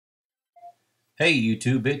Hey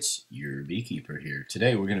YouTube, it's your beekeeper here.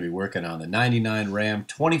 Today we're going to be working on the 99 Ram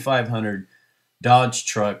 2500 Dodge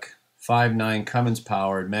truck, 5.9 Cummins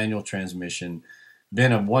powered, manual transmission.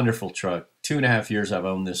 Been a wonderful truck. 2.5 years I've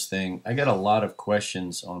owned this thing. I got a lot of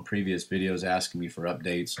questions on previous videos asking me for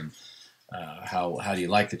updates and how do you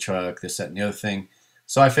like the truck, this, that, and the other thing.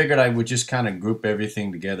 So I figured I would just kind of group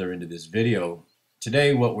everything together into this video.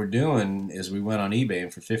 Today what we're doing is we went on eBay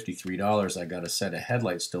and for $53 I got a set of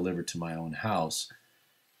headlights delivered to my own house.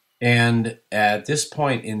 And at this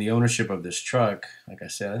point in the ownership of this truck, like I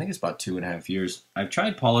said, I think it's about 2.5 years. I've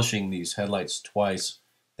tried polishing these headlights twice.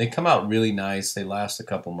 They come out really nice. They last a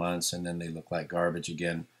couple months and then they look like garbage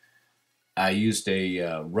again. I used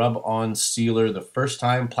a rub-on sealer the first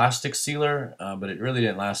time, plastic sealer, but it really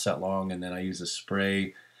didn't last that long. And then I used a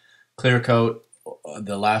spray clear coat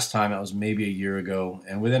the last time. That was maybe a year ago.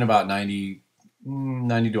 And within about 90 to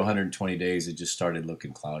 120 days, it just started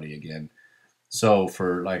looking cloudy again. So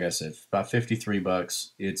for, like I said, about 53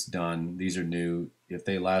 bucks, it's done. These are new. If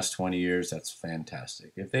they last 20 years, that's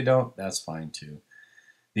fantastic. If they don't, that's fine too.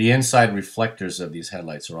 The inside reflectors of these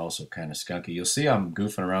headlights are also kind of skunky. You'll see I'm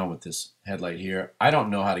goofing around with this headlight here. I don't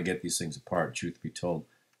know how to get these things apart, truth be told.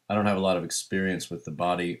 I don't have a lot of experience with the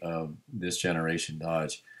body of this generation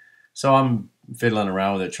Dodge. So I'm fiddling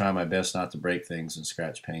around with it, trying my best not to break things and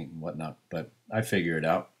scratch paint and whatnot. But I figure it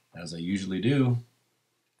out, as I usually do.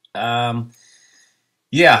 Yeah,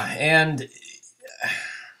 and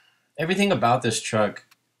everything about this truck,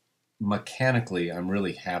 mechanically, I'm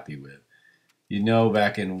really happy with. You know,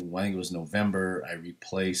 back in, I think it was November, I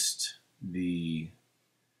replaced the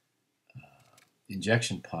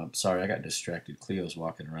injection pump. Sorry, I got distracted. Cleo's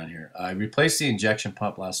walking around here. I replaced the injection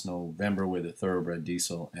pump last November with a thoroughbred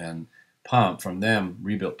diesel and pump from them,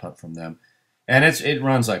 rebuilt pump from them. And it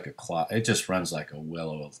runs like a clock. It just runs like a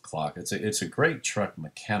well-oiled clock. It's a great truck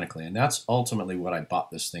mechanically, and that's ultimately what I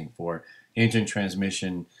bought this thing for. Engine,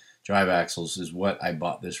 transmission, drive axles is what I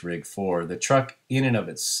bought this rig for. The truck in and of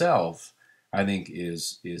itself, I think,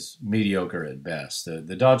 is mediocre at best. The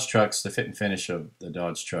Dodge trucks, the fit and finish of the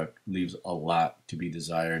Dodge truck leaves a lot to be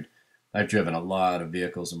desired. I've driven a lot of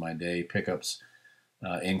vehicles in my day, pickups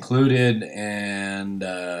included, and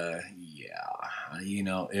yeah, you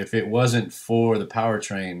know, if it wasn't for the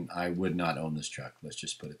powertrain, I would not own this truck. Let's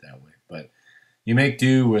just put it that way. But you make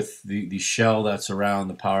do with the shell that's around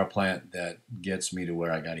the power plant that gets me to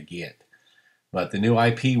where I got to get. But the new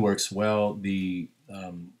IP works well. The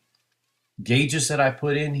gauges that I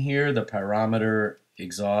put in here, the pyrometer,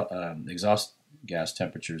 exhaust gas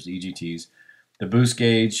temperatures, EGTs, the boost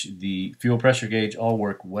gauge, the fuel pressure gauge all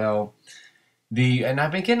work well. And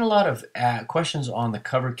I've been getting a lot of questions on the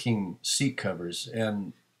Cover King seat covers,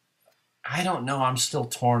 and I don't know. I'm still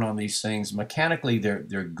torn on these things. Mechanically, they're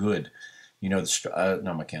good. You know,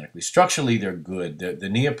 not mechanically. Structurally, they're good. The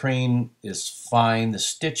neoprene is fine. The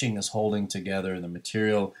stitching is holding together. The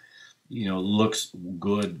material, you know, looks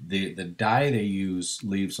good. The dye they use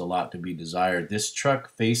leaves a lot to be desired. This truck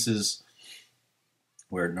faces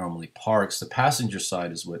where it normally parks. The passenger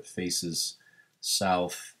side is what faces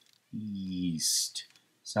southeast,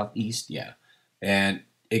 yeah, and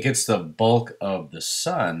it gets the bulk of the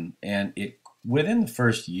sun. And it within the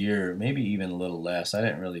first year, maybe even a little less. I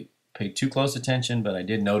didn't really pay too close attention, but I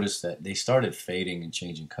did notice that they started fading and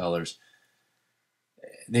changing colors.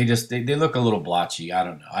 They look a little blotchy. I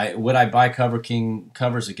don't know. Would I buy Cover King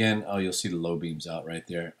covers again? Oh, you'll see the low beams out right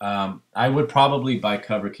there. I would probably buy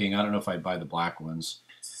Cover King. I don't know if I'd buy the black ones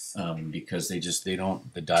because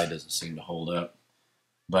the dye doesn't seem to hold up.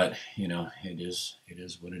 But you know, it is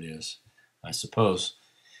what it is, I suppose.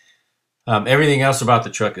 Everything else about the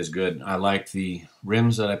truck is good. I like the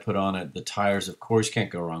rims that I put on it. The tires, of course, can't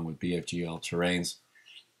go wrong with BFG all-terrains.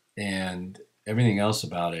 And everything else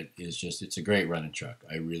about it is just, it's a great running truck.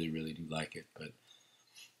 I really, really do like it. But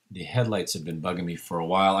the headlights have been bugging me for a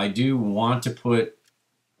while. I do want to put,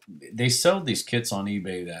 they sold these kits on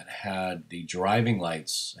eBay that had the driving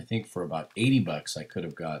lights. I think for about 80 bucks I could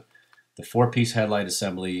have got the 4-piece headlight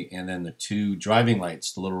assembly and then the 2 driving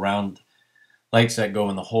lights, the little round lights that go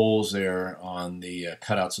in the holes there on the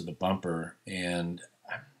cutouts of the bumper. And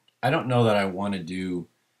I don't know that I want to do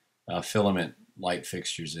filament light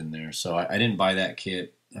fixtures in there, so I didn't buy that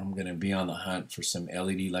kit. I'm going to be on the hunt for some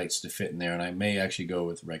LED lights to fit in there, and I may actually go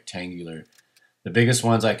with rectangular, the biggest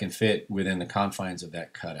ones I can fit within the confines of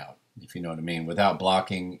that cutout, if you know what I mean, without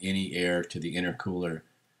blocking any air to the intercooler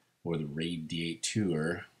or the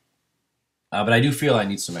radiator. But I do feel I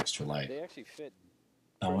need some extra light. They actually fit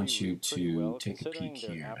I want you pretty to well, take a peek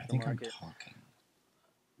considering they're here. I think I'm aftermarket. talking.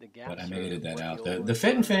 but I may edit that out. The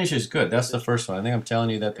fit and finish is good. That's the first one. I think I'm telling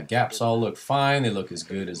you that the gaps all look fine. They look as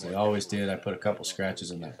good as they always did. I put a couple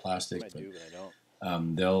scratches in that plastic, but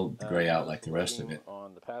they'll gray out like the rest of it.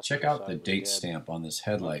 Check out the date stamp on this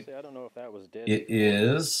headlight. It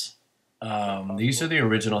is, these are the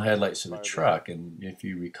original headlights of the truck, and if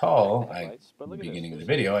you recall, at the beginning of the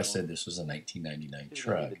video, I said this was a 1999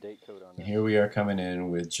 truck. And here we are coming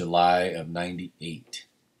in with July of 98.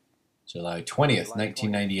 July 20th,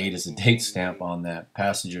 1998 is the date stamp on that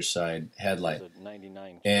passenger side headlight.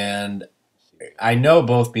 And I know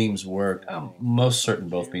both beams work. I'm most certain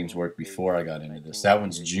both beams worked before I got into this. That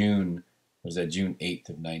one's June 8th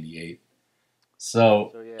of 98.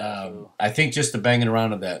 So I think just the banging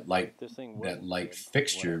around of that light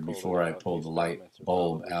fixture before I pulled the light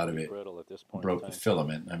bulb out of it broke the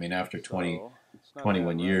filament. I mean, after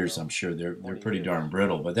 21 years, I'm sure they're pretty darn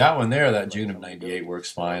brittle. But that one there, that June of 98,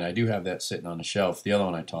 works fine. I do have that sitting on the shelf. The other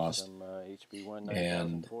one I tossed.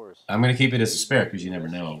 And I'm going to keep it as a spare because you never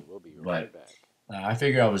know. But I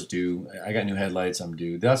figure I was due. I got new headlights. I'm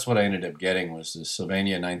due. That's what I ended up getting was the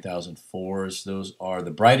Sylvania 9004s. Those are the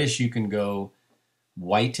brightest you can go,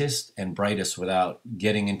 whitest and brightest without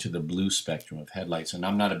getting into the blue spectrum of headlights. And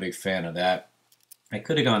I'm not a big fan of that. I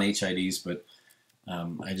could have gone HIDs, but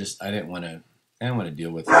I didn't want to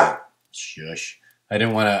deal with that. Shush. I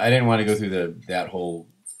didn't want to go through that whole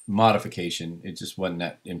modification. It just wasn't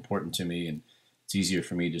that important to me, and it's easier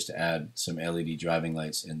for me just to add some LED driving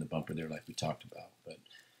lights in the bumper there like we talked about. But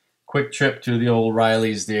quick trip to the old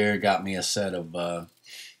Riley's there got me a set of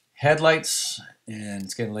headlights, and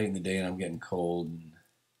it's getting late in the day and I'm getting cold, and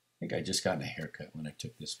I think I just gotten a haircut when I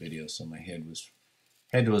took this video, so my head was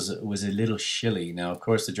a little chilly. Now, of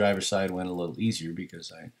course, the driver's side went a little easier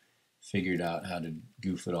because I figured out how to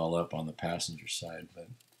goof it all up on the passenger side, but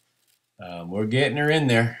we're getting her in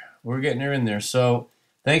there. We're getting her in there. So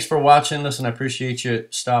thanks for watching. Listen, I appreciate you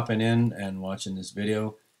stopping in and watching this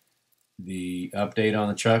video. The update on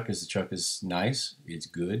the truck is nice. It's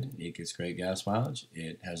good. It gets great gas mileage.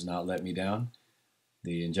 It has not let me down.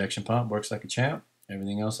 The injection pump works like a champ.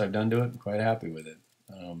 Everything else I've done to it, I'm quite happy with it.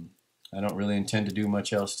 I don't really intend to do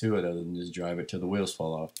much else to it other than just drive it till the wheels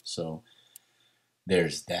fall off. So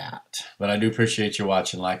there's that. But I do appreciate you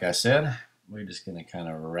watching. Like I said, we're just going to kind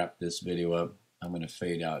of wrap this video up. I'm going to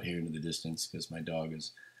fade out here into the distance because my dog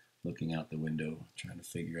is looking out the window trying to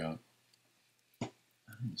figure out.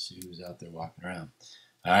 Let's see who's out there walking around.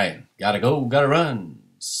 All right, gotta go, gotta run.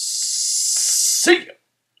 See ya.